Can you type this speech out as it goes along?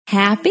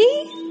Happy?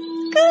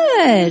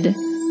 Good.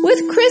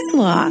 With Chris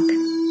Locke.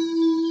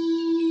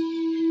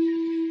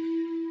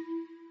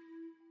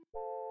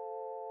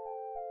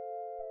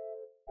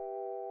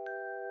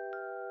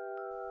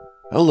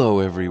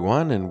 Hello,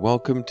 everyone, and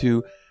welcome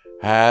to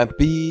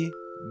Happy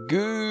Good.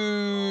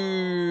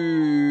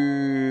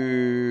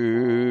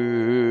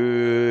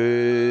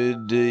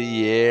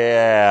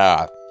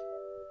 Yeah.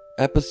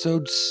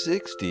 Episode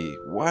 60.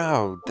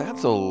 Wow,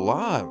 that's a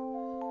lot.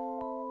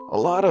 A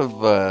lot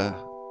of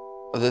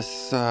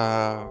this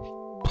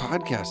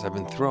podcast I've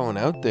been throwing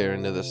out there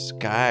into the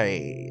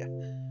sky.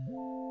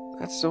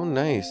 That's so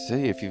nice.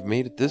 Hey, if you've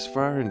made it this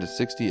far into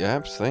 60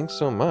 apps, thanks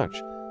so much.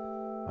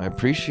 I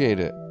appreciate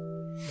it.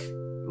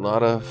 A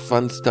lot of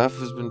fun stuff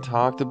has been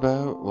talked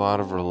about, a lot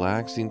of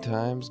relaxing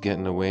times,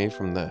 getting away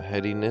from the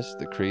headiness,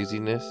 the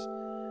craziness.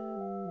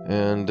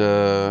 And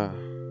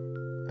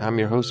I'm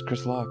your host,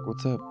 Chris Locke.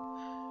 What's up?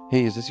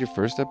 Hey, is this your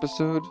first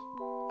episode?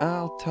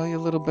 I'll tell you a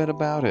little bit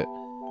about it.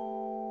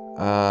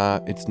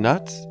 It's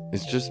nuts.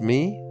 It's just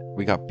me.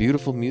 We got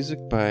beautiful music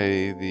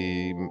by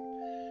the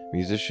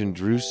musician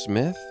Drew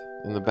Smith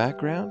in the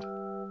background.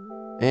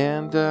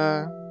 And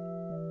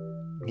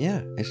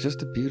yeah, it's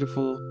just a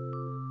beautiful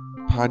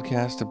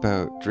podcast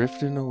about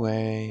drifting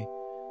away,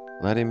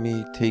 letting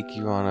me take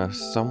you on a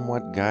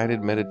somewhat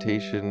guided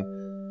meditation,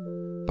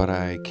 but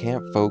I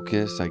can't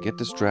focus, I get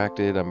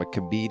distracted, I'm a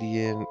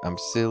comedian, I'm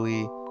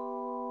silly.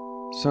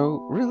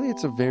 So really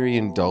it's a very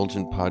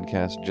indulgent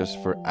podcast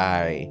just for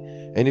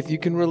and if you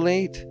can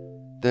relate,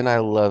 then I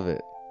love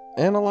it.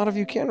 And a lot of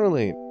you can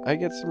relate. I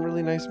get some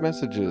really nice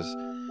messages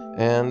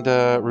and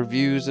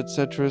reviews,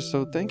 etc.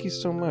 So thank you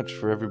so much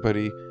for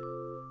everybody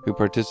who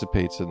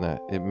participates in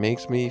that. It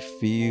makes me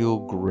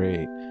feel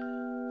great.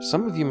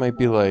 Some of you might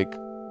be like,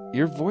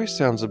 your voice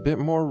sounds a bit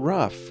more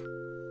rough.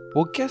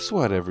 Well, guess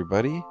what,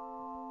 everybody?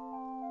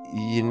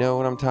 You know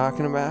what I'm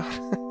talking about?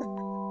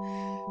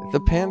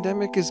 The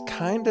pandemic is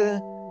kind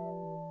of,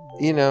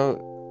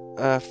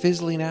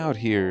 fizzling out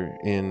here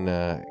in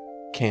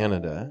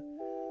Canada.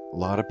 A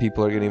lot of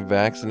people are getting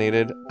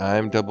vaccinated.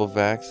 I'm double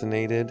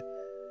vaccinated.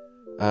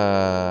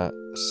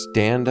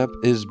 Stand-up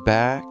is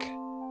back.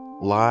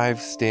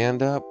 Live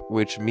stand-up,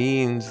 which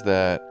means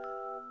that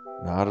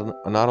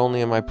not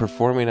only am I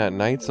performing at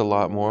nights a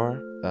lot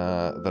more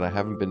that I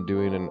haven't been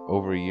doing in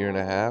over a year and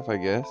a half, I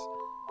guess,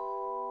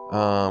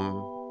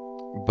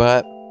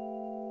 but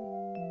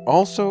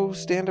also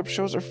stand-up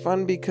shows are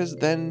fun because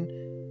then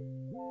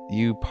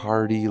you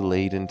party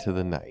late into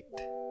the night.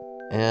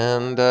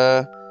 And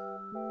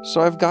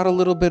so I've got a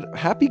little bit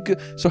Happy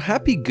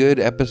Good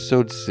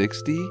episode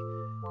 60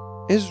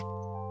 is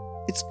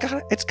it's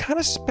kind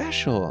of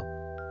special.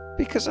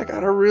 Because I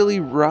got a really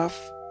rough,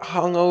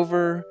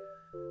 hungover,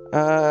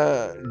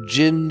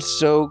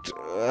 gin-soaked,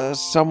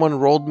 someone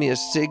rolled me a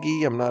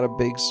ciggy. I'm not a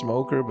big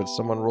smoker, but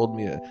someone rolled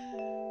me a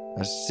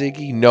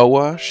ciggy.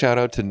 Noah, shout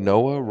out to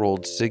Noah,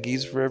 rolled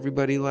ciggies for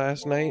everybody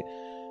last night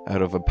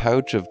out of a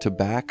pouch of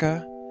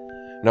tobacco.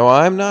 Now,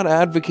 I'm not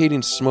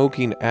advocating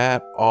smoking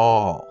at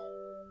all.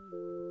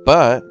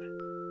 But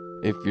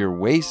if you're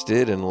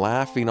wasted and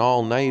laughing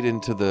all night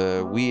into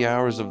the wee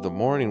hours of the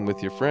morning with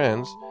your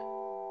friends,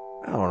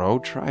 I don't know,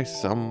 try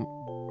some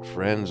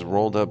friend's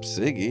rolled up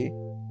ciggy.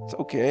 It's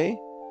okay.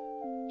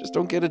 Just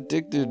don't get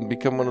addicted and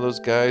become one of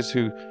those guys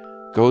who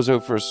goes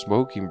out for a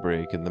smoking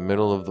break in the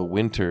middle of the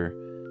winter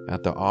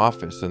at the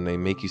office and they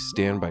make you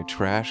stand by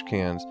trash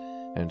cans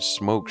and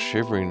smoke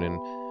shivering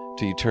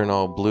until you turn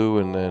all blue,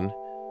 and then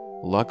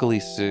luckily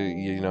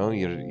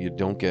you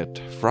don't get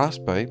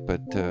frostbite,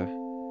 but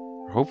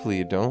hopefully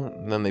you don't.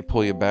 And then they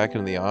pull you back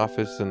into the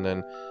office, and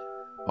then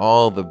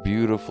all the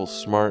beautiful,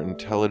 smart,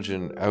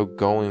 intelligent,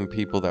 outgoing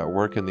people that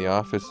work in the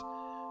office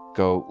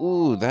go,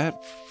 ooh, that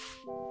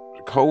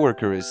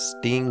coworker is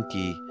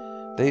stinky.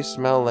 They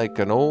smell like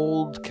an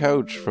old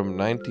couch from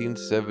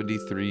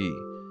 1973.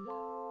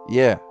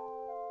 Yeah,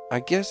 I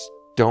guess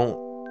don't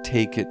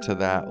take it to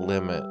that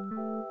limit.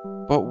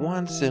 But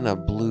once in a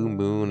blue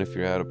moon, if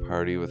you're at a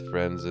party with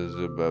friends, is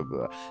blah,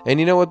 blah. And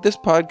you know what? This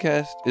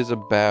podcast is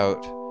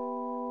about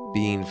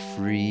being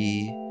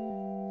free,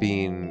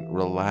 being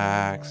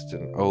relaxed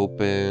and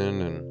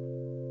open and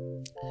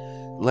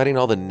letting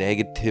all the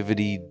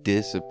negativity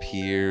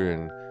disappear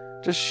and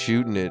just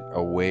shooting it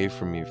away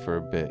from you for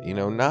a bit.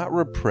 Not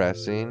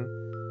repressing.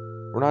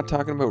 We're not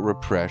talking about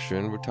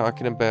repression. We're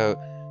talking about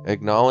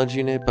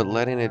acknowledging it, but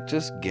letting it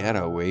just get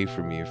away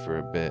from you for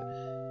a bit.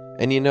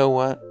 And you know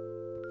what?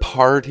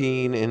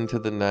 Partying into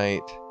the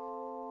night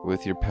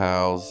with your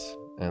pals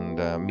and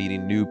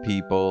meeting new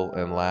people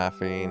and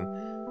laughing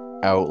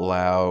out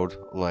loud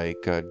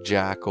like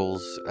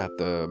jackals at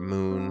the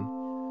moon.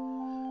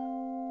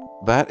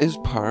 That is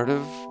part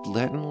of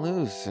letting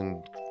loose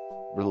and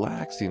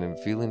relaxing and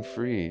feeling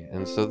free.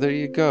 And so there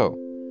you go.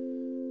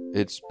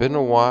 It's been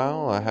a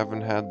while. I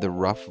haven't had the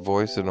rough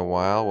voice in a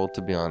while. Well,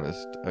 to be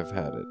honest, I've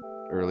had it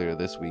earlier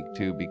this week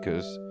too,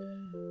 because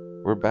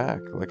we're back.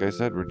 Like I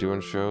said, we're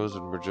doing shows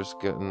and we're just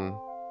getting...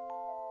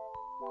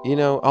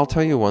 I'll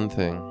tell you one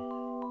thing.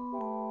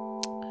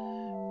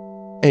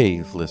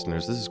 Hey,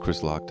 listeners, this is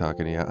Chris Locke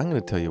talking to you. I'm going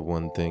to tell you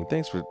one thing.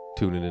 Thanks for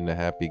tuning in to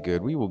Happy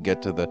Good. We will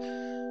get to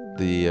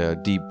the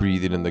deep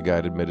breathing and the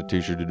guided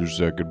meditation in a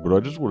second, but I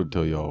just want to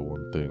tell you all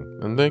one thing.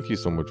 And thank you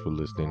so much for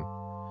listening.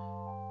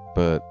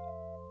 But,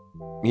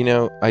 you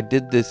know, I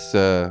did this,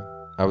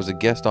 I was a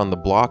guest on the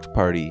Blocked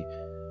Party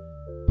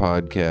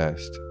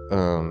podcast.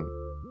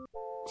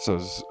 So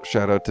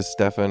shout out to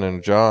Stefan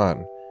and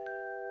John.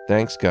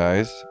 Thanks,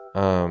 guys.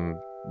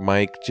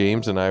 Mike,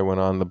 James, and I went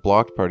on the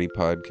Blocked Party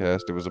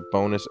podcast. It was a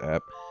bonus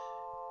app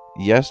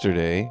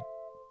yesterday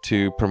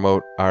to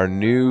promote our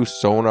new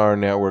Sonar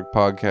Network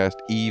podcast,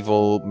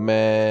 Evil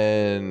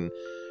Men,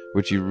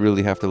 which you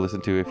really have to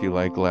listen to if you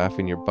like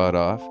laughing your butt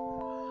off.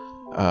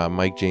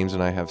 Mike, James,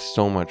 and I have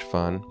so much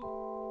fun.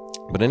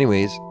 But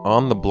anyways,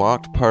 on the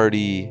Blocked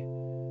Party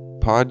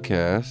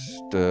podcast,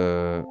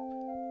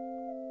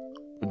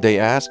 they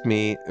asked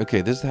me,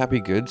 okay, this is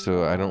Happy Good,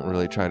 so I don't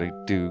really try to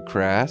do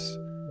crass.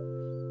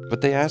 But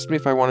they asked me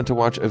if I wanted to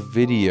watch a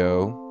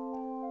video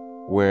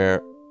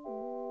where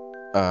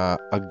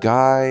a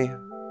guy,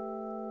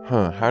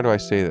 how do I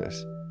say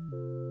this?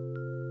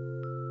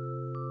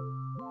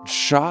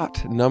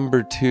 Shot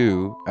number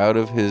 2 out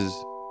of his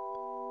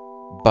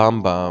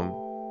bum bum,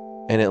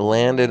 and it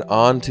landed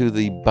onto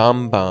the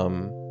bum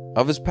bum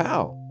of his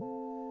pal.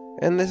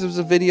 And this was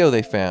a video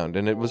they found,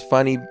 and it was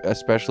funny,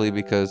 especially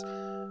because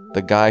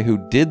the guy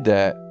who did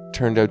that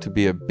turned out to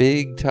be a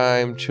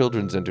big-time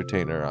children's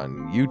entertainer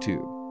on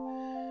YouTube.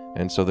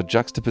 And so the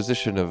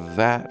juxtaposition of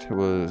that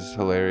was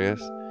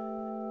hilarious.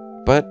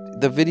 But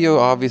the video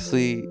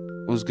obviously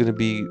was going to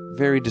be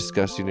very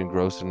disgusting and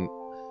gross. And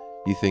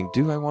you think,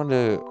 do I want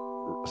to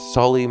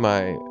sully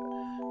my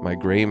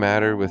gray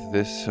matter with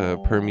this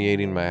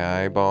permeating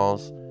my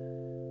eyeballs?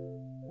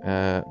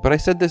 But I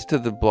said this to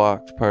the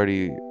Blocked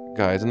Party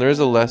guys, and there is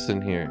a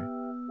lesson here.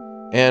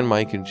 And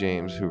Mike and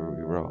James, who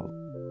we were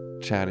all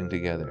chatting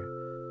together.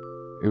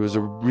 It was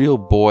a real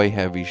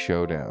boy-heavy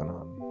showdown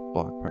on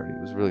Blocked Party.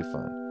 It was really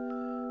fun.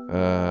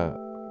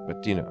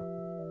 But you know,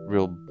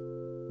 real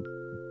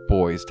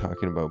boys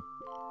talking about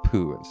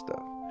poo and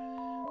stuff.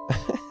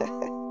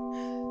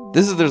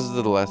 This is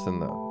the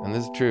lesson though, and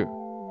this is true.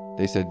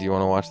 They said, "Do you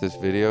want to watch this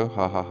video?"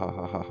 Ha ha ha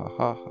ha ha ha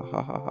ha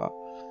ha ha ha.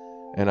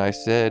 And I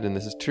said, and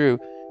this is true,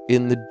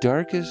 in the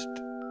darkest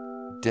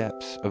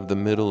depths of the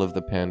middle of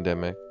the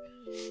pandemic,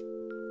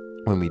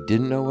 when we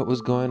didn't know what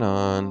was going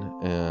on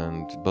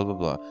and blah blah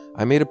blah,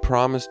 I made a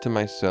promise to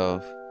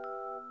myself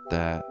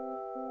that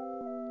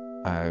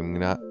I'm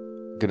not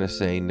gonna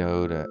say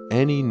no to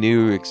any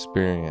new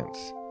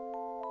experience.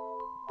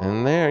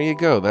 And there you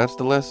go, that's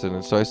the lesson.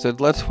 And so I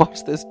said, let's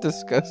watch this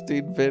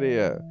disgusting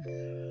video.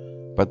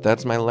 But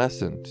that's my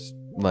lesson.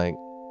 Like,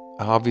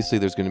 obviously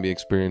there's gonna be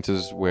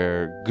experiences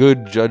where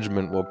good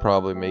judgment will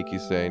probably make you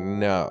say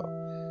no.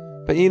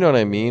 But you know what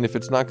I mean? If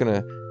it's not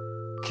gonna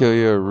kill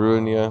you or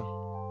ruin you,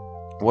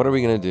 what are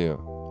we gonna do?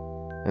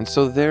 And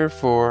so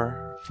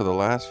therefore, for the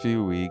last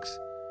few weeks,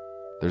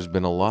 there's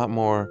been a lot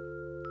more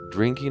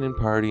drinking and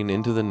partying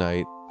into the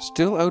night,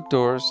 still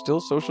outdoors,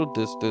 still social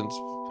distance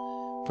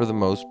for the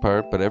most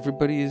part, but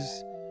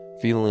everybody's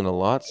feeling a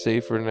lot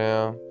safer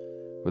now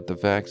with the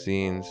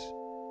vaccines,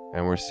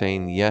 and we're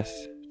saying yes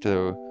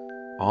to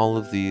all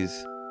of these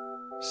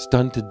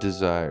stunted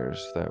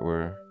desires that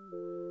were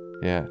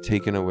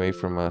taken away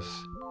from us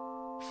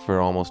for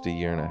almost a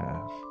year and a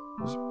half.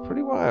 It was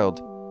pretty wild,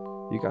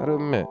 you gotta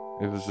admit.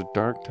 It was a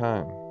dark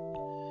time.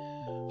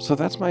 So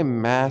that's my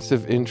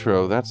massive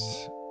intro.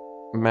 That's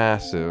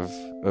massive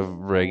of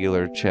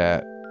regular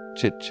chit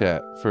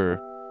chat for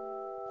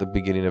the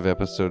beginning of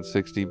episode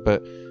 60.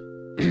 But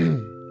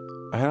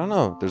I don't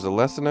know, there's a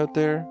lesson out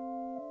there,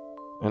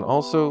 and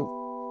also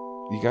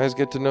you guys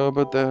get to know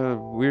about the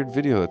weird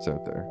video that's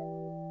out there.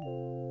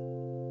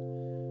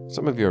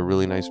 Some of you are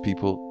really nice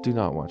people. Do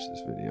not watch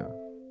this video.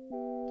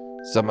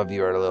 Some of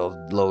you are little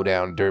low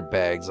down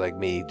dirtbags like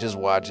me. Just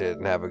watch it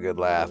and have a good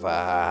laugh.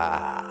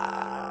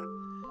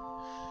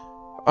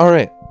 All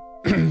right.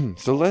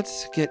 So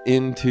let's get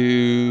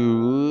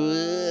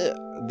into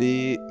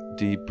the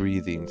deep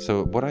breathing.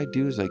 So what I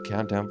do is I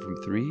count down from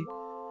 3,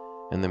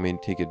 and then we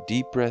take a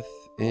deep breath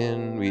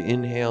in. We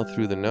inhale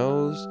through the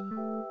nose,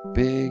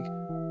 big,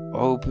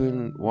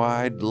 open,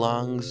 wide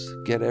lungs.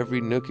 Get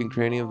every nook and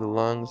cranny of the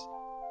lungs.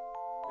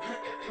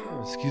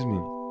 Excuse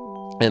me.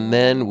 And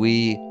then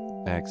we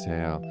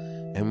exhale.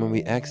 And when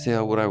we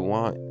exhale, what I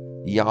want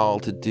y'all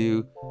to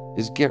do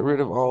is get rid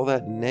of all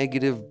that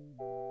negative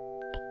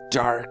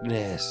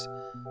darkness.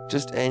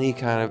 Just any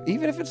kind of,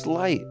 even if it's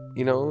light,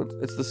 you know,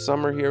 it's the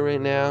summer here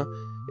right now.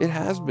 It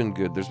has been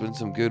good. There's been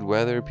some good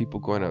weather, people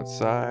going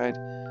outside,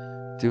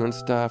 doing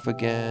stuff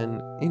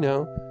again, you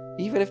know,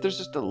 even if there's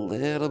just a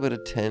little bit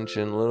of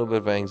tension, a little bit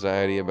of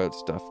anxiety about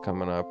stuff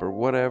coming up or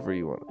whatever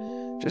you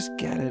want, just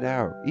get it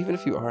out. Even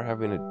if you are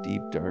having a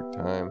deep, dark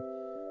time,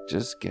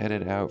 just get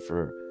it out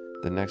for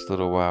the next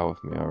little while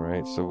with me, all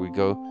right? So we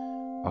go,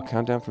 I'll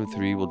count down from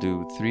 3. We'll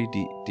do 3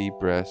 deep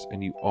breaths,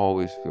 and you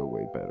always feel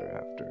way better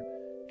after.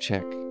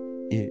 Check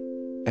it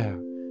out.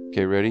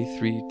 Okay, ready?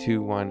 3,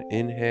 2, 1,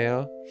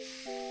 inhale.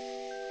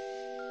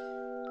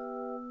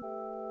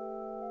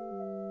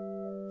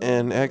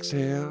 And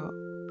exhale.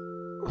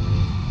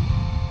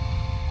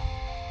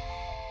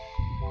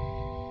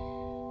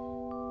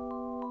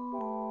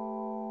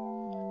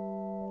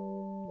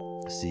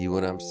 See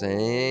what I'm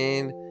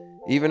saying?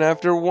 Even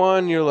after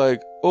one, you're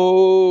like, oh,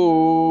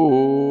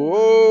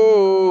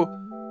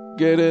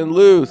 getting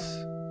loose.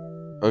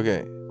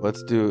 Okay,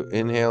 let's do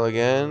inhale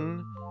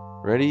again.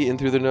 Ready? In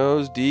through the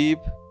nose, deep.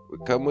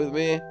 Come with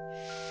me.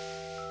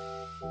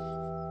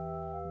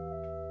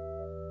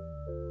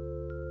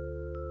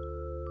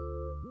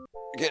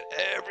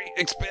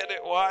 Expand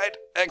it wide.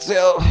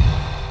 Exhale.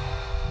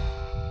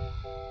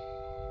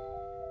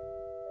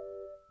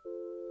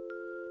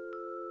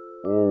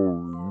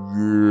 Oh,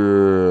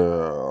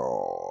 yeah.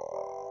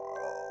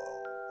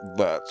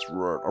 That's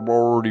right. I'm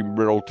already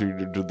melting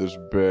into this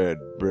bed.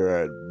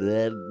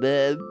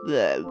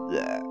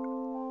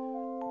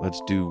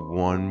 Let's do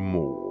one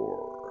more.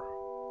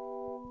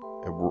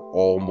 And we're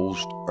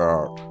almost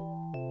at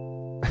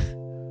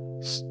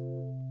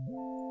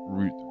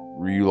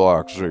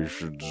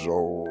relaxation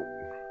zone.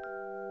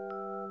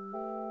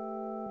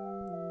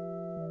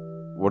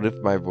 What if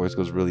my voice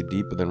goes really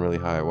deep and then really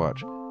high?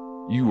 Watch.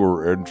 You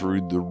are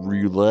entering the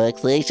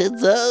relaxation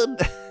zone.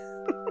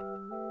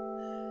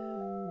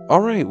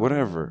 All right,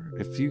 whatever.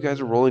 If you guys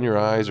are rolling your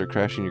eyes or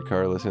crashing your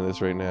car listening to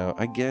this right now,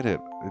 I get it.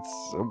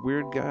 It's a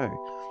weird guy.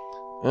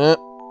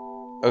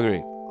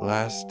 Okay,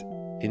 last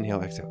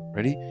inhale, exhale.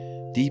 Ready?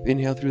 Deep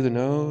inhale through the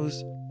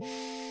nose.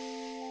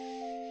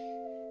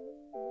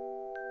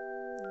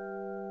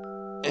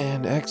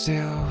 And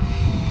exhale.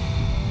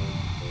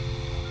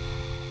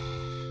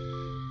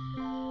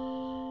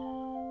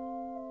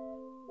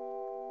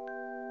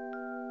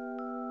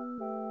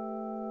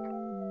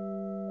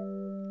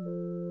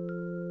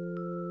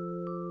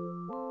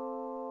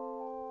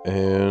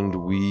 And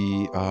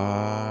we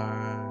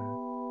are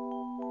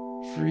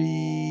free,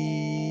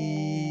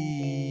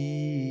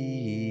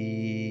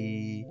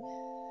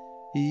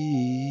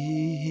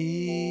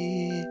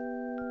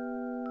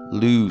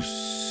 loose,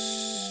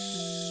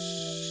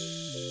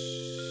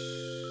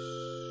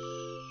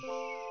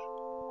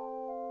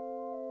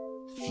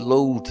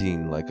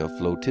 floating like a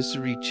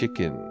flotisserie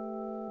chicken.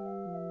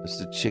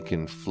 It's a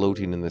chicken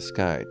floating in the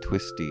sky,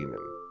 twisting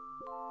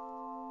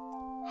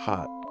and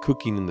hot,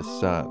 cooking in the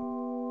sun.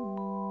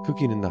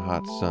 Cooking in the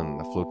hot sun,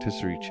 the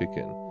flotisserie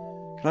chicken.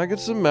 Can I get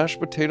some mashed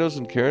potatoes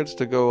and carrots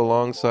to go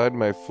alongside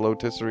my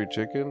flotisserie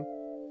chicken?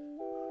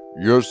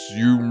 Yes,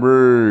 you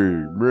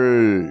may.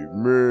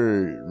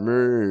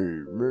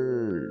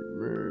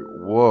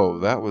 Whoa,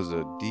 that was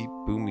a deep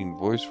booming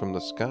voice from the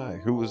sky.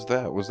 Who was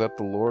that? Was that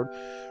the Lord?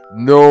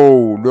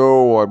 No,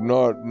 I'm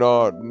not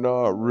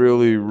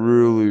really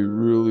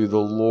the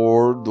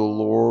Lord.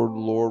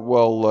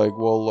 Well,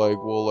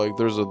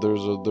 there's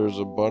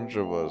a bunch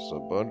of us.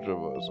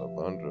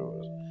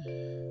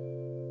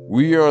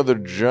 We are the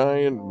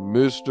giant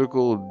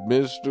mystical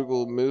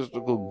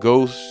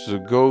ghosts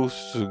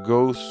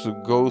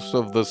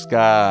of the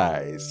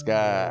sky.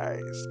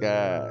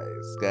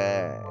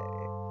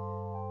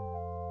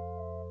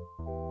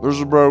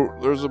 There's about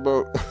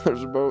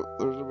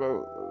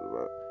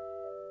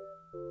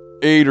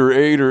 8 or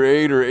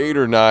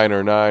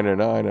 9 of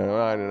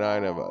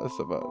us.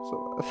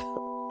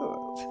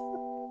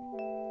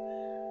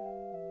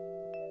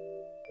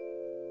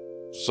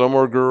 Some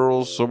are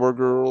girls. Some are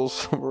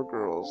boys.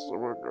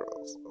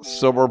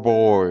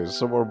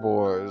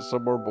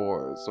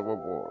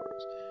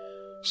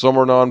 Some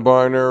are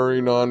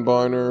non-binary.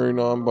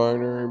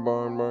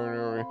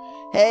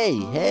 Hey.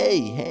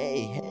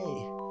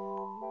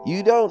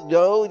 You don't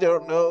know.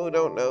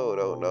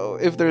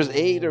 If there's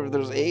 8 or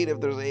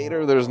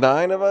there's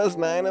 9 of us.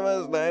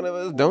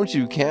 Don't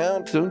you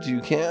count?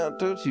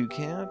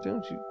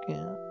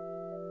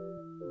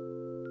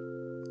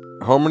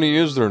 How many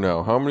is there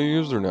now?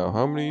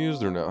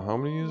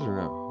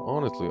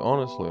 Honestly.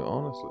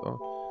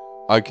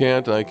 I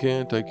can't.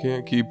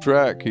 Keep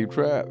track.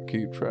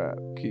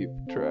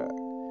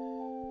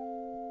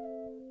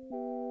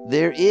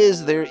 There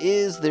is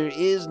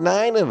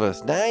 9 of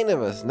us.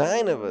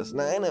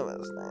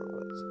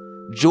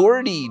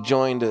 Jordy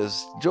joined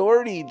us.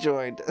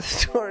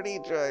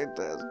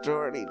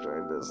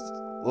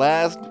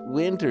 Last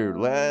winter.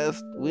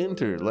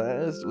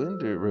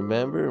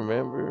 Remember?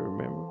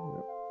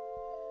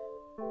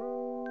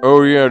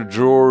 Oh yeah,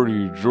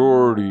 Jordy.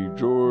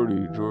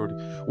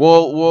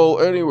 Well,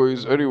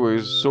 anyways,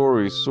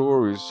 sorry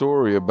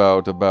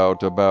about that.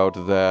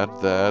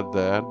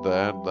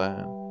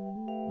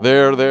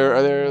 There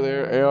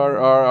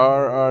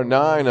are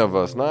 9 of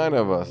us.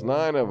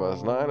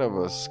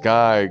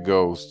 Sky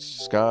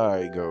ghosts.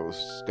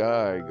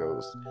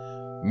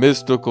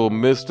 Mystical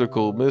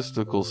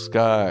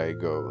sky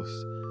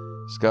ghosts.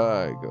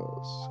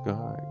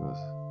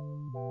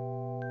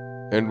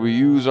 And we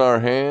use our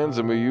hands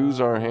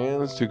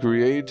to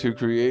create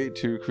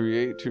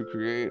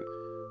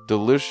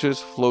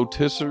delicious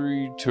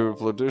flotisserie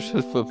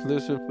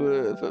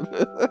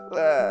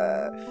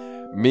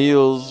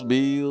meals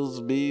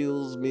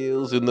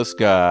in the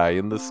sky.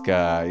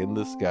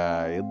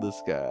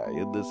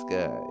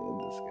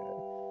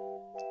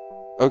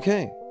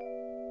 Okay.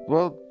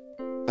 Well,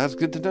 that's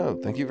good to know.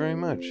 Thank you very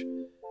much.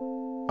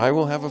 I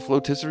will have a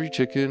flotisserie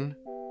chicken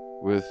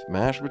with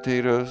mashed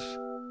potatoes,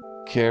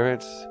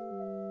 carrots,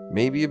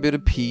 maybe a bit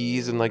of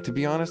peas. And, like, to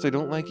be honest, I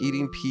don't like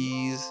eating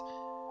peas.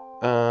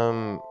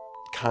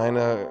 Kind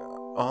of,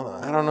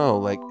 I don't know.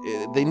 Like,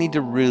 they need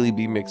to really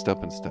be mixed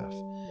up and stuff.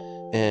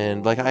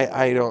 And, like,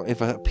 I don't,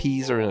 if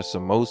peas are in a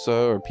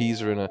samosa or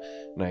peas are in a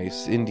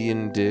nice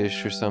Indian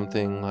dish or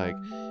something, like,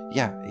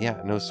 yeah,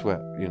 no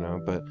sweat, you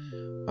know. But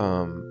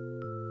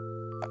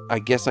I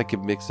guess I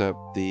could mix up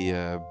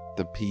the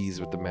peas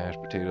with the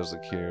mashed potatoes, the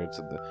carrots,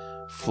 and the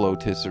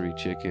flotisserie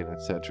chicken,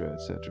 etc.,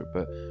 etc.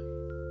 But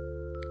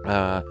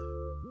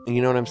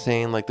you know what I'm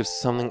saying? Like, there's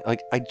something,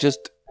 like, I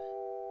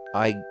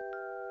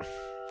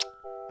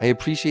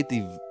appreciate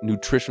the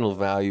nutritional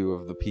value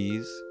of the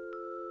peas,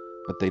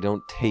 but they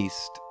don't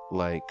taste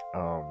like,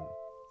 I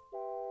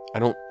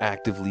don't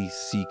actively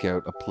seek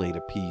out a plate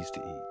of peas to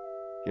eat.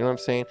 You know what I'm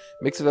saying?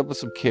 Mix it up with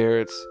some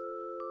carrots,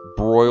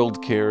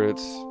 broiled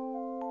carrots,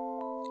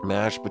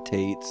 mashed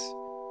potatoes,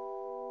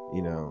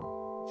 you know,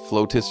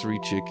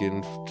 flotisserie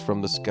chicken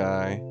from the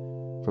sky,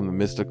 from the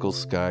mystical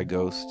sky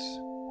ghosts.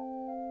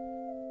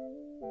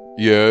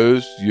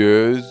 Yes.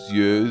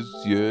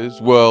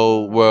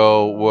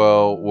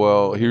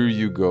 Well, here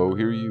you go.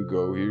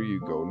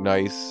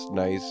 Nice,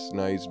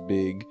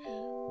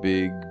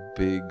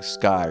 big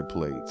sky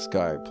plate.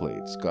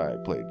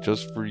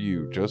 Just for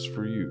you.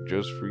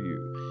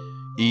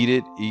 Eat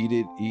it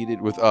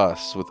with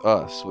us.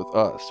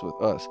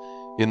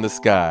 In the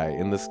sky.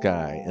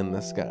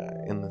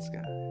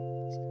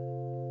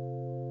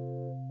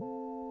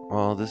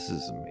 Well, this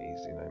is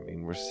amazing. I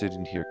mean, we're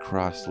sitting here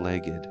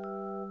cross-legged,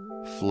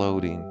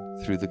 floating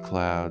through the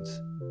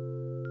clouds,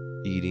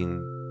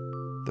 eating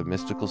the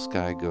mystical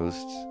sky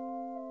ghost's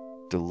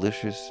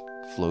delicious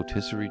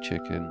flotisserie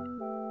chicken.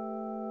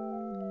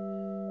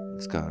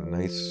 It's got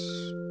nice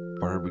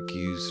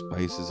barbecue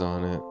spices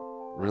on it.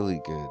 Really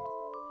good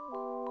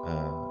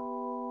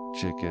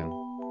chicken,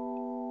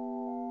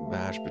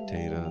 mashed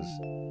potatoes,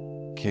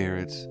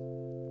 carrots,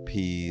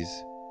 peas.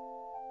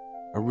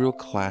 A real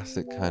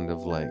classic kind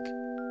of, like,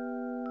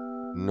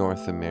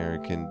 North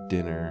American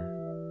dinner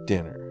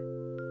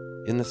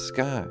in the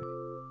sky.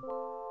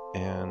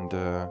 And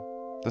the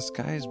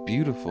sky is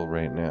beautiful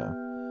right now.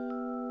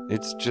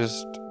 It's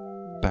just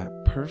that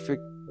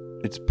perfect.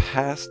 It's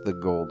past the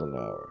golden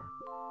hour,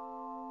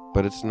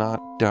 but it's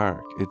not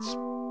dark. It's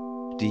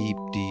deep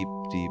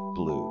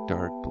blue,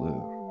 dark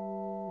blue.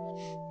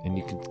 And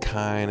you can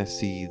kind of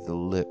see the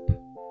lip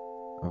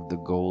of the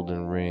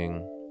golden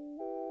ring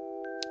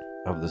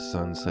of the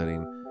sun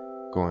setting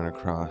going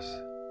across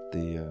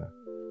the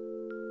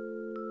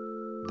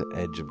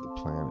edge of the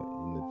planet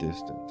in the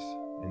distance.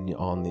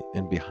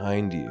 And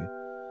behind you,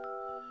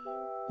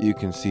 you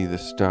can see the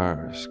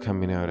stars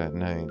coming out at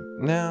night.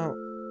 Now,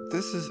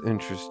 this is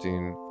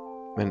interesting.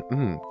 And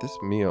this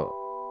meal,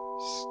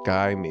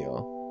 sky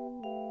meal,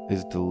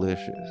 is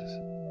delicious.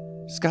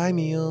 Sky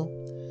meal,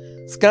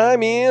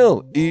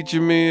 eat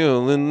your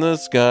meal in the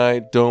sky.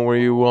 Don't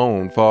worry, you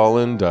won't fall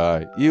and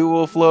die. You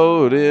will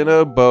float in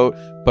a boat,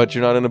 but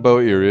you're not in a boat,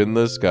 you're in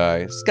the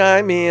sky.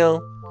 Sky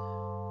meal.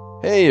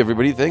 Hey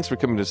everybody, thanks for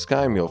coming to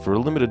Sky Meal. For a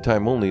limited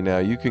time only now,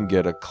 you can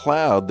get a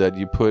cloud that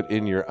you put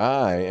in your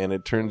eye and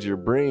it turns your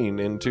brain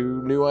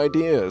into new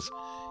ideas.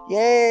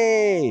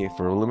 Yay!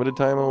 For a limited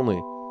time only.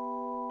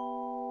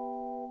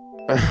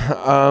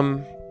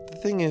 The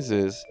thing is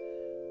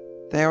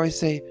they always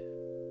say,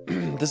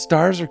 the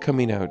stars are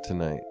coming out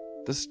tonight.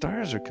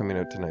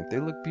 They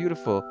look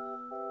beautiful.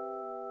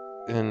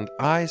 And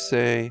I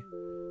say,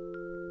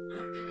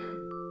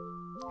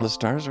 the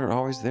stars are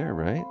always there,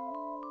 right?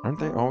 Aren't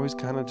they always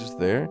kind of just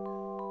there?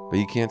 But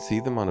you can't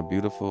see them on a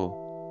beautiful...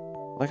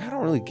 Like, I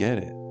don't really get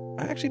it.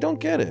 I actually don't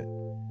get it.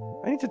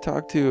 I need to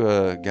talk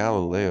to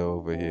Galileo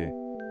over here.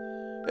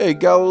 Hey,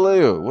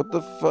 Galileo, what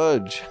the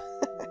fudge?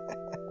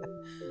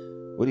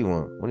 What do you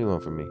want? What do you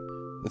want from me?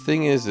 The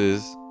thing is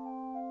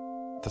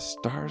the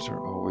stars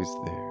are always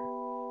there.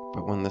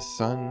 But when the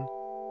sun,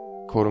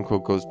 quote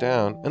unquote, goes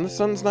down, and the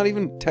sun's not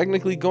even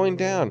technically going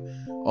down,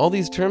 all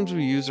these terms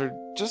we use are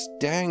just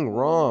dang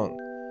wrong.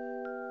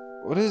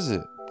 What is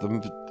it?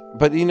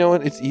 But you know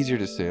what? It's easier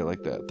to say it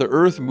like that. The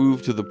Earth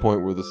moved to the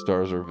point where the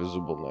stars are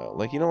visible now.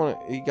 Like, you don't want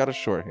to... You gotta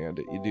shorthand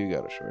it. You do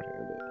gotta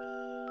shorthand it.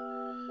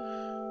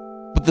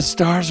 But the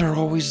stars are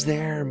always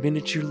there.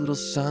 Miniature little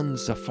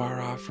suns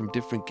afar off from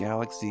different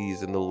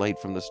galaxies. And the light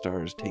from the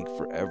stars take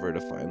forever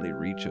to finally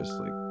reach us.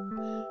 Like,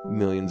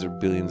 millions or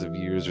billions of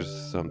years or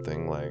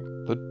something. Like,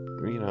 but,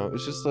 you know,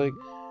 it's just like...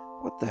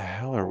 What the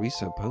hell are we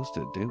supposed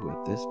to do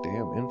with this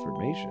damn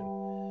information?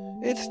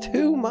 It's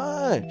too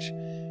much.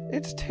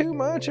 It's too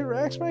much. It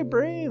racks my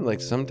brain. Like,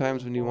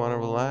 sometimes when you want to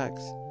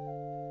relax,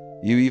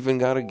 you even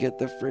got to get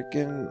the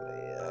freaking,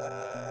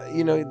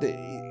 you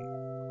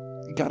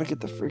got to get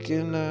the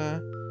freaking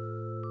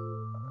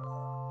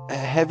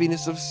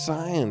heaviness of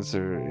science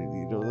or,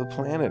 the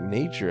planet,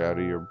 nature out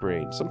of your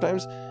brain.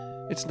 Sometimes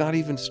it's not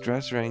even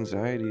stress or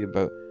anxiety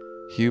about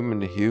human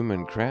to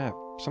human crap.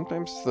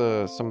 Sometimes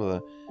some of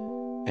the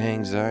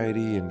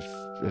anxiety and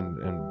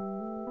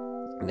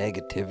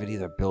negativity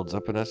that builds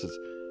up in us.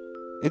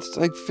 It's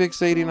like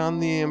fixating on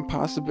the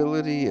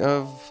impossibility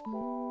of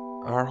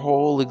our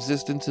whole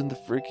existence in the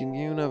freaking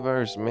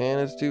universe, man.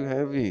 It's too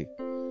heavy.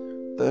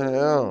 The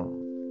hell?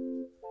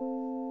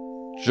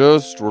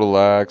 Just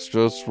relax,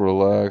 just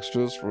relax,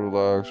 just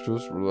relax,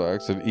 just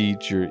relax, and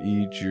eat your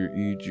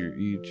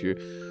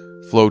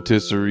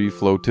flotisserie,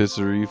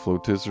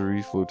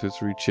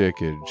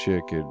 chicken.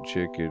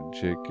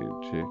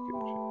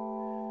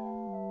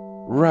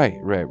 Right.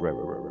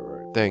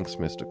 Thanks,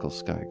 mystical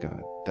sky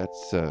god.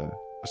 That's a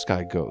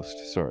sky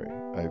ghost. Sorry,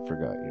 I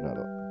forgot. You're not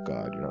a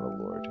god. You're not a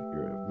lord.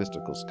 You're a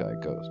mystical sky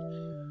ghost.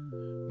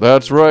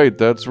 That's right.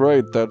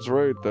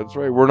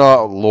 We're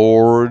not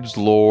lords.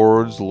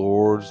 Lords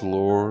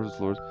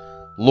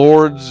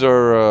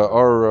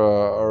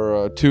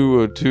are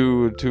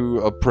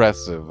too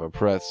oppressive.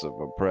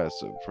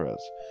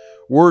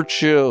 We're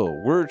chill.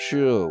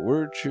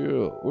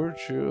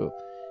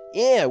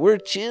 Yeah, we're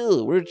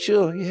chill.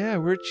 Yeah,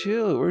 we're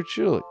chill.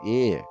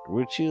 Yeah,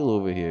 we're chill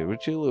over here.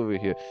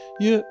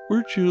 Yeah,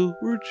 we're chill.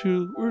 We're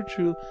chill. We're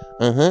chill.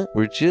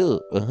 We're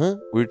chill.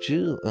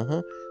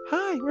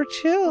 Hi, we're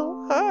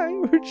chill. Hi,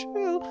 we're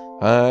chill.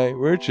 Hi,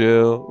 we're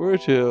chill.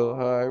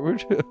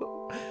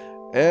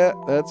 Yeah,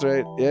 that's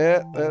right.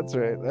 We're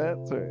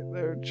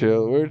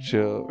chill.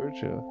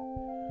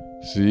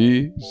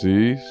 See,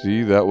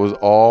 that was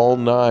all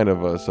 9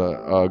 of us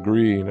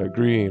agreeing.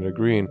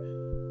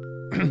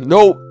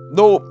 Nope.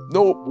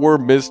 We're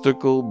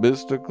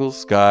mystical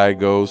sky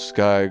ghosts.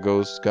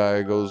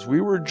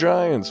 We were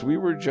giants.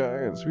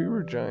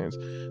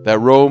 That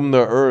roam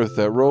the earth.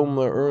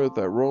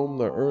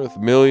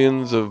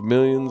 Millions of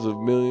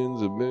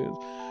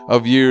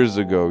years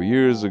ago.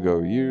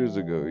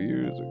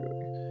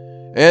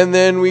 And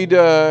then we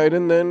died.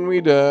 And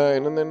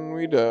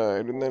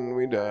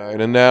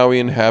now we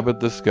inhabit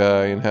the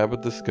sky.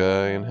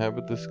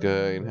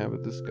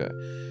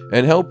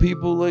 And help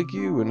people like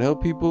you.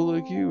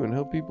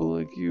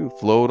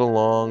 Float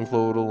along.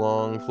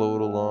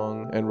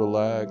 And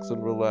relax.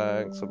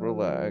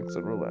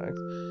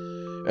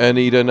 And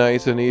eat a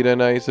nice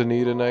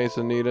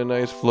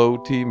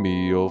floaty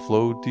meal.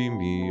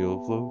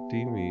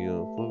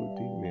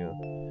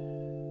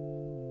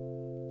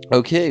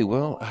 Okay,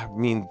 well, I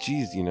mean,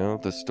 geez,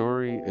 the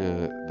story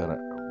that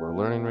we're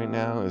learning right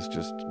now is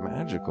just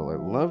magical. I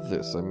love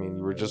this. I mean,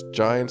 you were just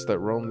giants that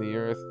roamed the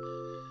earth,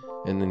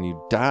 and then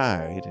you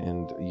died,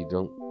 and you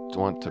don't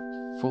want to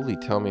fully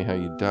tell me how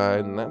you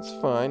died, and that's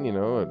fine,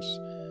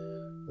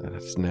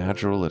 it's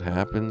natural, it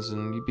happens,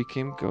 and you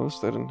became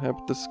ghosts that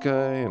inhabit the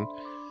sky, and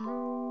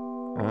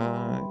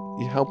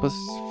you help us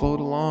float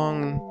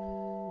along and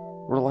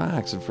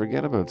relax and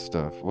forget about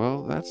stuff.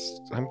 Well,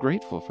 I'm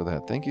grateful for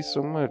that. Thank you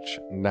so much,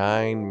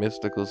 9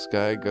 mystical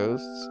sky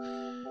ghosts.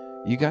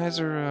 You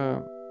guys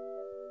are,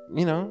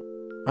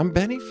 I'm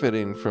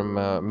benefiting from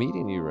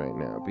meeting you right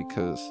now,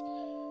 because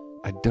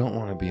I don't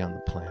want to be on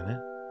the planet.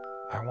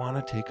 I want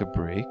to take a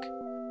break.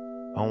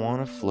 I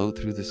want to float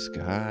through the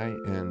sky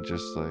and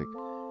just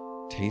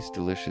taste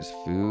delicious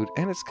food.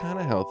 And it's kind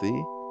of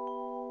healthy,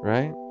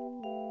 right?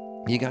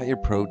 You got your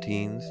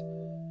proteins.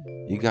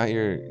 You got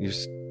your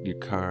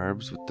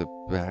carbs with the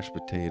mashed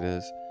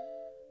potatoes.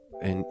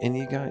 And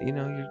you got,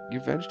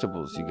 your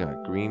vegetables. You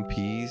got green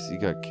peas. You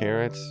got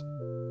carrots.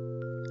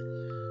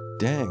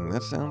 Dang,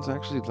 that sounds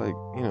actually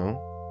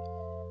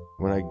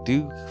when I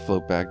do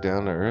float back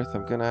down to Earth,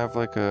 I'm gonna have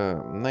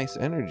a nice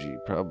energy.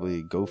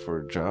 Probably go for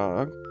a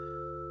jog,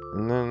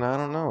 and then I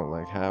don't know,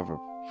 have a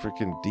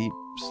freaking deep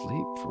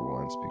sleep for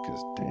once.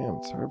 Because damn,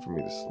 it's hard for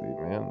me to sleep,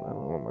 man. I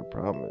don't know what my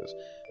problem is.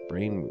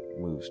 Brain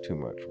moves too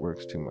much,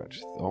 works too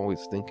much.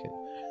 Always thinking,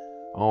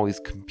 always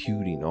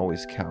computing,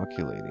 always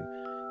calculating.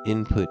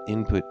 Input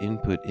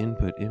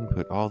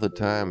all the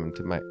time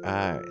into my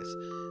eyes.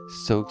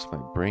 Soaks my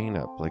brain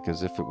up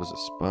as if it was a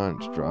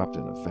sponge dropped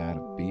in a vat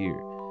of beer.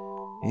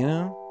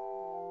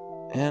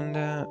 And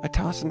I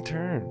toss and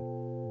turn.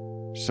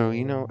 So,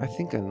 I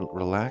think a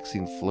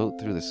relaxing float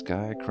through the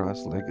sky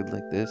cross-legged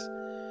like this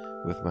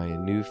with my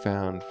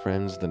newfound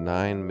friends, the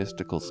 9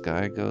 mystical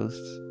sky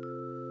ghosts.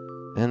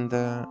 And,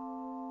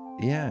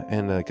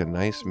 and a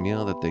nice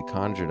meal that they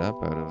conjured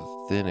up out of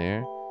thin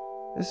air.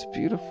 It's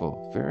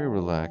beautiful, very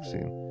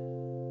relaxing.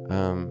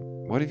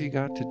 What have you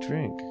got to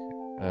drink?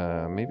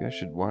 Maybe I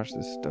should wash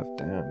this stuff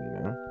down,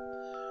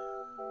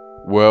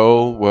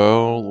 Well.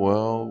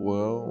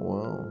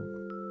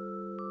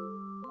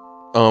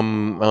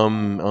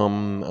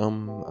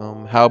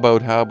 How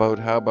about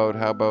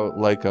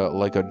like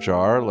a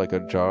jar, like a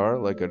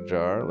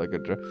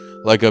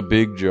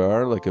big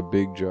jar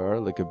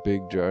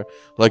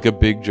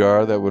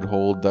that would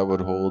hold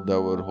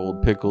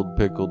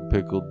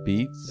pickled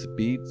beets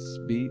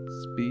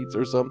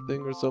or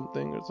something.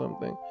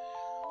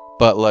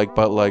 But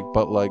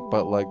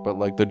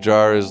the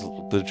jar is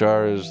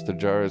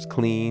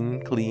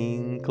clean.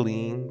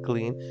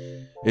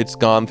 It's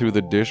gone through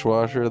the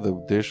dishwasher,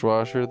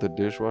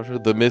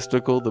 the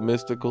mystical,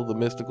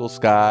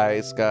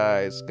 sky,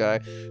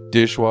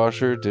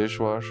 dishwasher.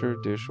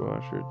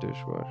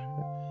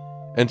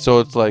 And so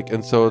it's like,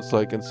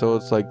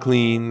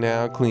 clean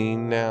now.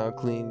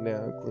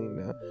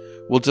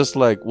 We'll just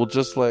like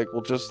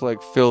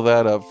fill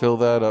that up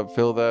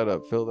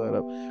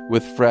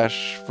with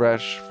fresh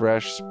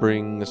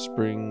spring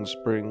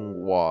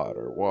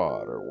water.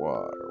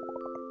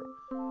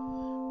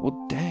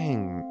 Well,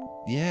 dang,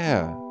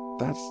 yeah,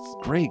 that's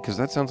great, because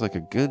that sounds like a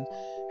good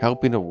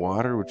helping of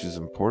water, which is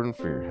important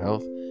for your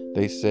health,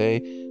 they say.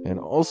 And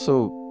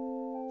also,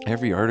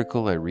 every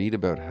article I read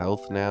about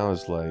health now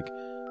is like,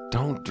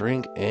 don't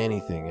drink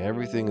anything.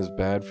 Everything is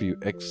bad for you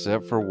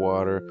except for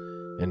water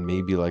and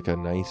maybe like a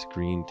nice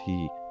green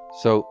tea.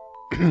 So,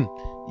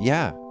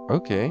 yeah,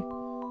 okay.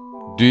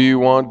 Do you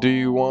want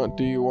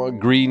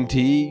green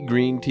tea?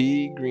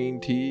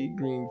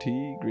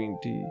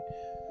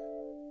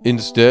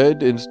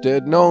 Instead,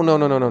 no,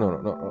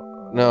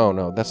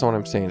 that's not what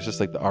I'm saying. It's just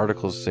like the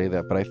articles say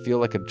that, but I feel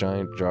like a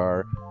giant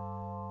jar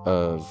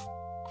of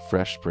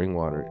fresh spring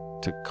water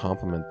to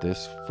complement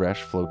this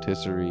fresh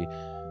flotisserie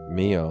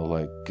meal.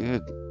 Like,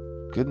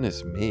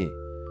 goodness me,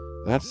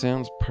 that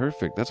sounds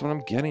perfect. That's what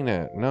I'm getting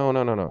at.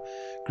 No.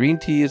 Green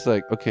tea is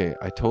like, okay,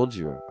 I told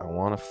you, I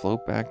want to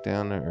float back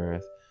down to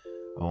earth.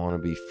 I want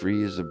to be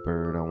free as a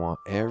bird. I want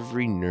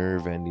every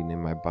nerve ending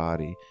in my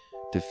body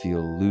to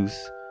feel loose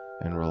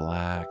and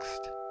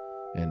relaxed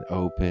and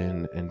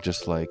open, and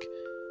just like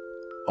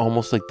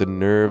almost like the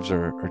nerves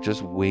are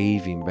just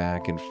waving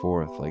back and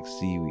forth like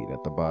seaweed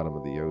at the bottom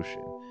of the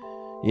ocean.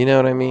 You know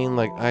what I mean?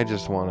 Like, I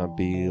just want to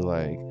be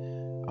like,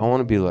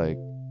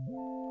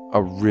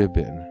 a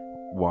ribbon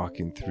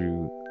walking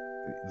through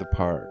the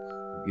park.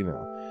 You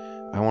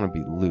know, I want to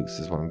be loose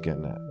is what I'm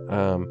getting at.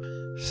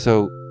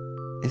 So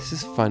this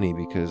is funny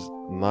because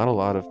not a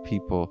lot of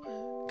people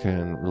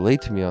can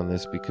relate to me on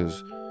this,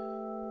 because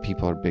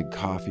people are big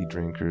coffee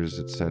drinkers,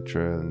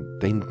 etc.,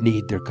 and they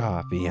need their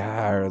coffee,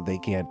 or they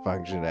can't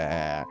function.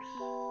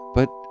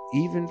 But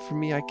even for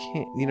me, I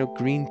can't.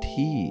 Green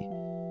tea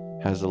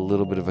has a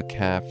little bit of a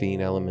caffeine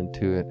element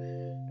to it,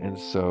 and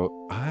so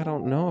I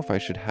don't know if I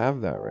should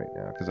have that right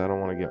now, because I don't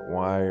want to get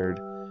wired.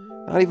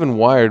 Not even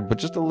wired, but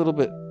just a little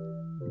bit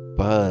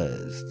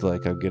buzzed.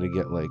 Like I'm gonna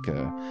get like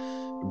a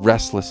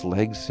restless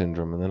leg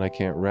syndrome, and then I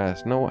can't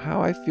rest. No,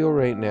 how I feel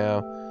right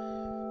now.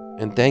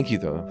 And thank you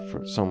though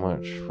for so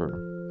much for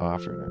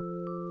offering it.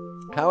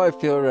 How I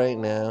feel right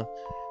now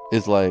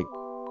is like,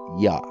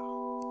 yeah,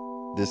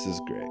 this is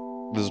great.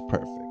 This is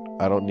perfect.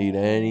 I don't need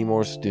any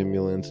more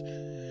stimulants.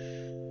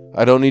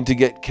 I don't need to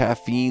get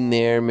caffeine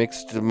there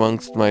mixed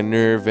amongst my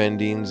nerve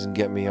endings and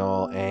get me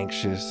all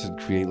anxious and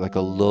create like a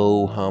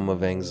low hum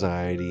of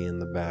anxiety in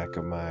the back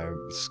of my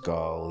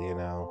skull,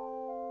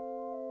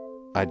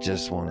 I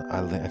just want to,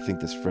 I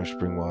think this fresh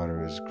spring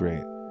water is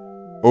great.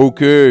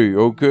 Okay.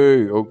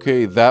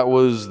 That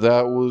was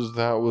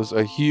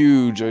a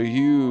huge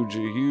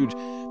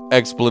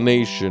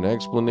explanation.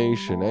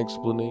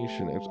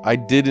 I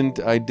didn't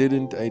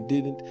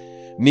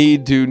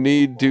need to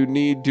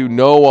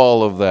know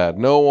all of that.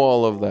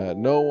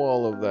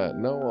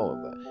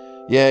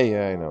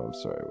 Yeah, I know. I'm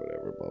sorry,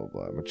 whatever, blah, blah,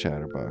 blah. I'm a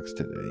chatterbox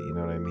today, you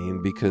know what I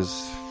mean?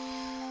 Because,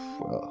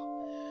 well,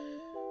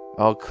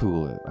 I'll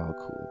cool it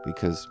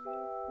because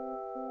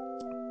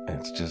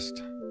it's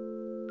just,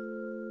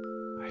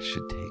 I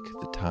should take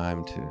the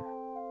time to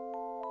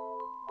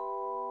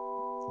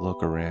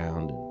look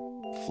around and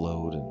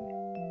float and,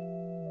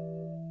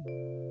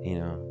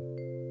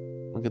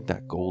 look at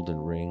that golden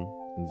ring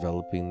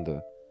enveloping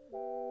the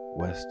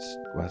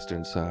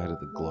western side of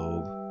the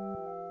globe.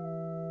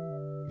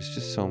 It's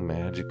just so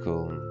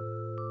magical. And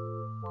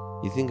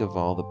you think of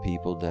all the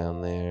people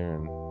down there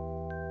and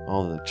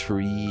all the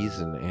trees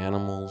and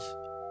animals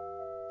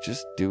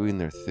just doing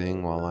their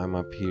thing while I'm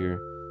up here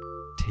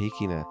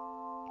taking a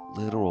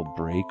literal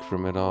break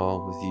from it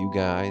all with you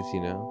guys,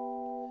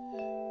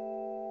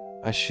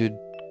 I should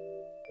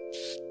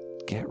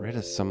get rid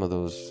of some of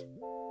those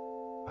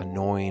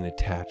annoying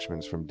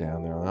attachments from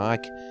down there. I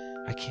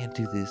can't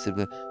do this,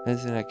 but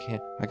I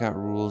can't. I got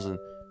rules, and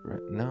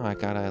no, I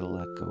gotta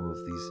let go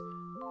of these.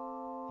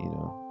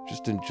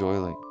 Just enjoy.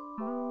 Like,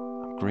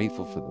 I'm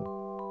grateful for the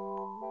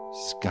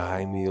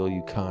sky meal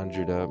you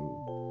conjured up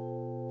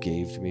and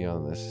gave to me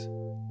on this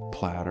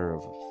platter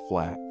of a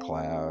flat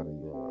cloud.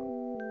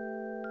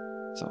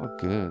 It's all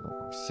good.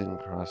 I'm sitting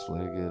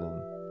cross-legged,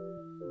 and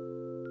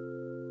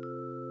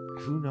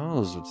who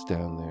knows what's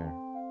down there?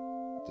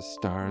 The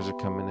stars are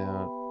coming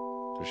out.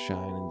 They're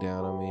shining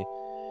down on me.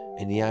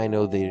 And yeah, I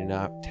know they're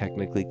not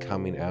technically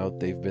coming out.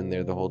 They've been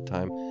there the whole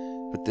time.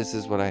 But this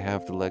is what I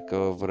have to let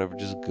go of. Whatever,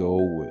 just go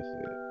with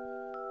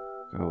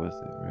it. Go with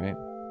it, right?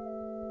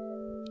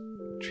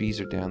 The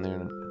trees are down there,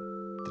 and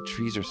the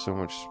trees are so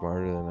much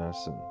smarter than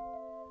us, and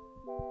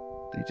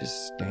they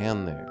just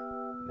stand there.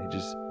 They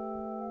just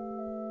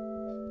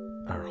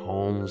are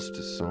homes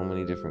to so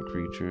many different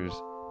creatures.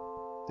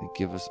 They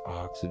give us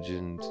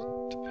oxygen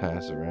to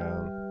pass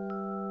around.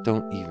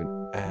 Don't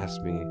even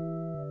ask me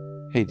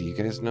Hey, do you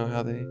guys know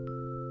how they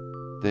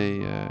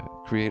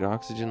create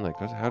oxygen? Like,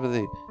 how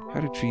do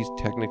trees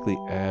technically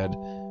add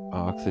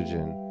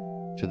oxygen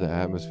to the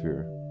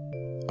atmosphere?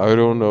 I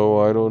don't know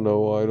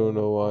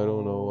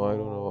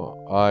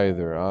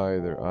either.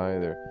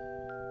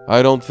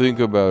 I don't think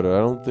about it.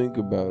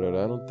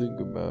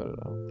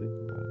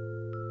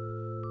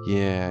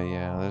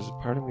 Yeah. There's a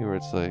part of me where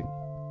it's like,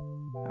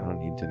 I don't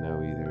need to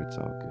know either. It's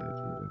all good,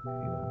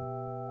 you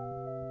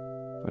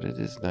know. But it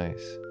is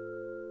nice.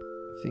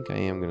 I think I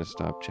am going to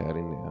stop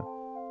chatting now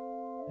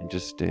and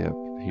just stay up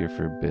here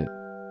for a bit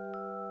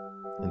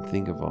and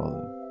think of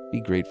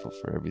be grateful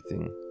for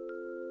everything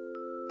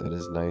that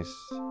is nice,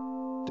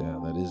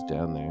 that is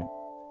down there.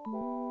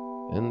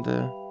 And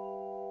I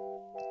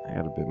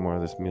got a bit more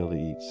of this meal to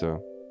eat,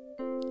 so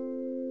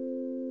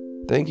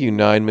thank you,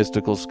 9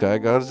 mystical sky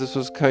gods. This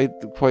was quite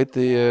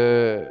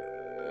the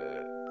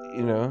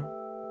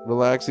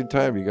relaxing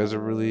time. You guys are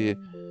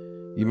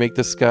you make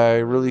the sky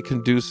really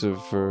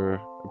conducive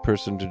for a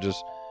person to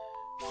just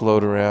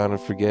float around and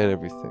forget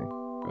everything.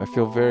 I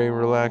feel very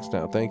relaxed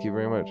now. Thank you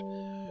very much.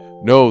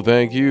 No,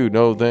 thank you.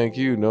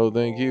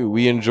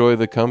 We enjoy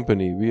the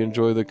company. Yeah, we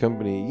enjoy the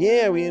company.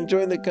 Yeah, we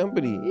enjoy the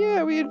company. Yeah,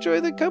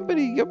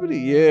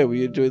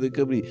 we enjoy the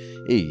company.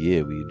 Hey,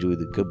 yeah, we enjoy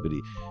the company.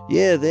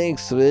 Yeah,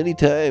 thanks.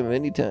 Anytime.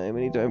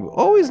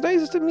 Always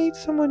nice to meet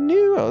someone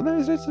new. Oh,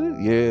 nice.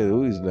 Yeah,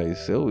 always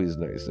nice.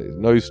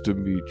 Nice to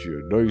meet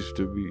you.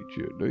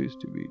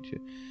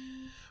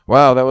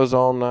 Wow, that was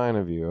all 9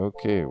 of you.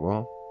 Okay,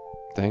 well,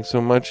 thanks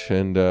so much,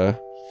 and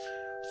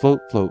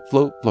float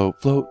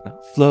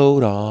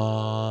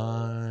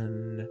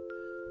on.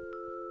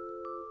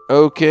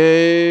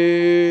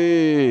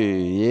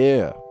 Okay,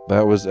 yeah,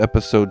 that was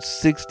episode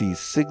 60.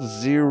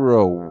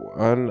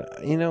 And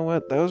you know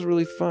what? That was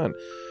really fun.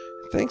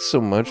 Thanks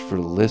so much for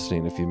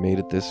listening. If you made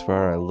it this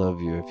far, I love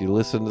you. If you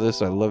listen to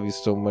this, I love you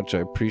so much. I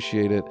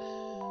appreciate it.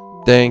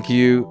 Thank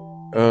you.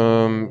 You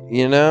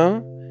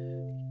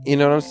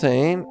know what I'm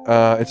saying?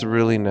 It's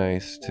really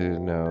nice to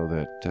know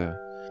that,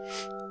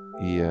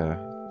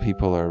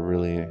 people are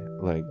really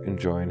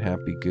enjoying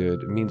Happy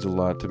Good. It means a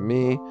lot to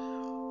me.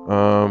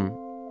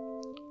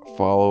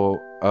 Follow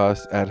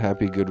us at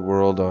Happy Good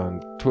World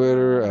on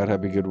Twitter, at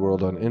Happy Good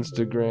World on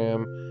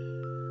Instagram.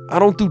 I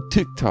don't do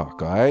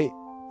TikTok, alright?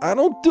 I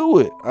don't do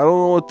it. I don't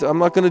know I'm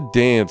not gonna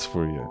dance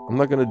for you.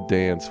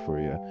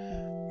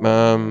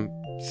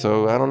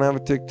 So I don't have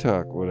a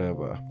TikTok,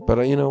 whatever.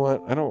 But you know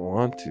what? I don't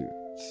want to.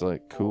 It's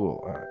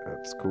cool.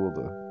 It's cool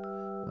to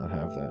not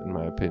have that, in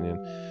my opinion.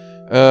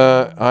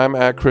 I'm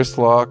at Chris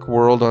Locke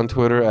World on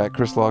Twitter, at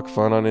Chris Locke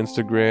Fun on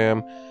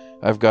Instagram.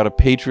 I've got a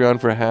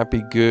Patreon for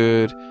Happy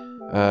Good,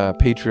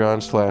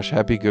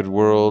 Patreon/Happy Good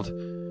World,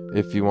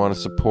 if you want to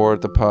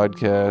support the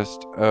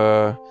podcast.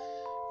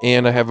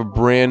 And I have a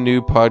brand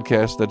new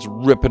podcast that's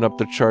ripping up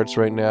the charts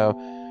right now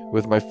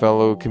with my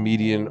fellow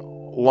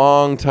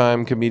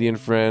longtime comedian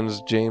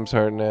friends, James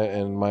Hartnett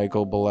and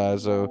Michael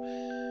Balazzo.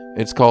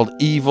 It's called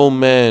Evil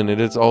Men,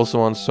 and it's also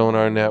on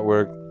Sonar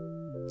Network.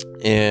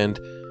 And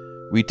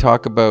we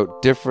talk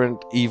about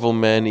different evil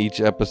men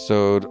each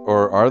episode,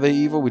 or are they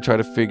evil? We try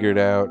to figure it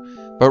out.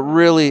 But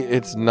really,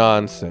 it's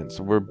nonsense.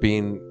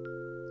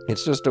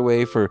 It's just a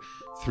way for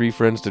 3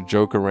 friends to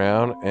joke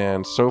around.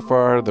 And so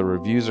far, the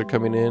reviews are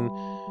coming in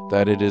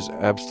that it is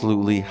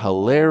absolutely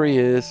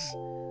hilarious.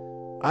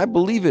 I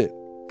believe it,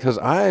 because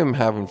I'm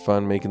having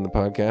fun making the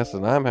podcast,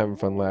 and I'm having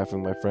fun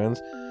laughing with my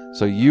friends.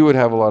 So you would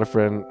have a lot of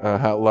fun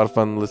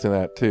listening to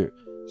that too.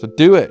 So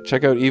do it.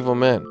 Check out Evil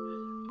Men.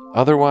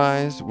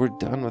 Otherwise, we're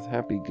done with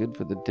Happy Good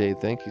for the day.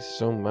 Thank you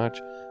so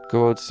much.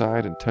 Go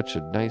outside and touch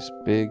a nice,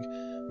 big,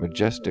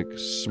 majestic,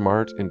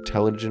 smart,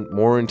 intelligent,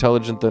 more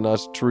intelligent than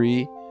us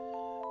tree.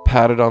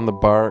 Pat it on the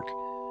bark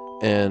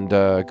and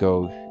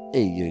go,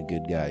 hey, you're a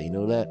good guy. You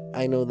know that?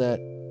 I know that.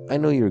 I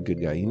know you're a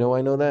good guy. You know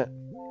I know that?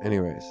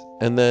 Anyways.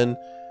 And then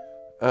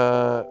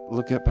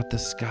look up at the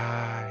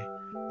sky.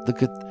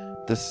 Look at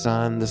the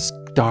sun. The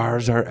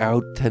stars are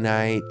out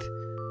tonight.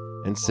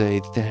 And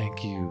say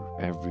thank you,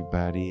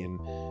 everybody. And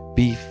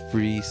be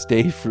free,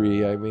 stay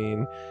free,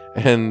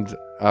 and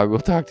I will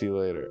talk to you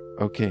later.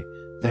 Okay,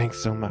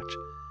 thanks so much.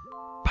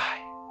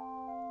 Bye.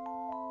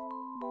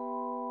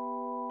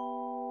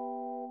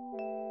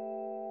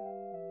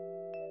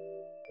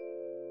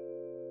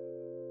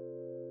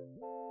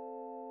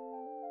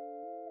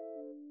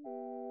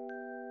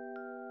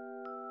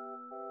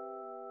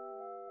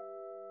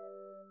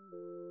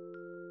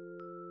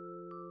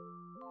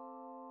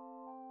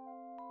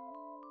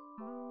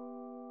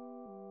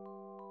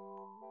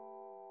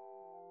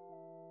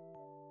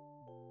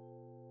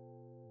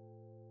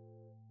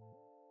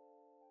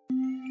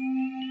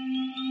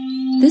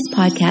 This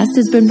podcast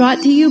has been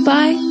brought to you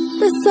by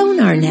the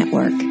Sonar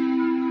Network.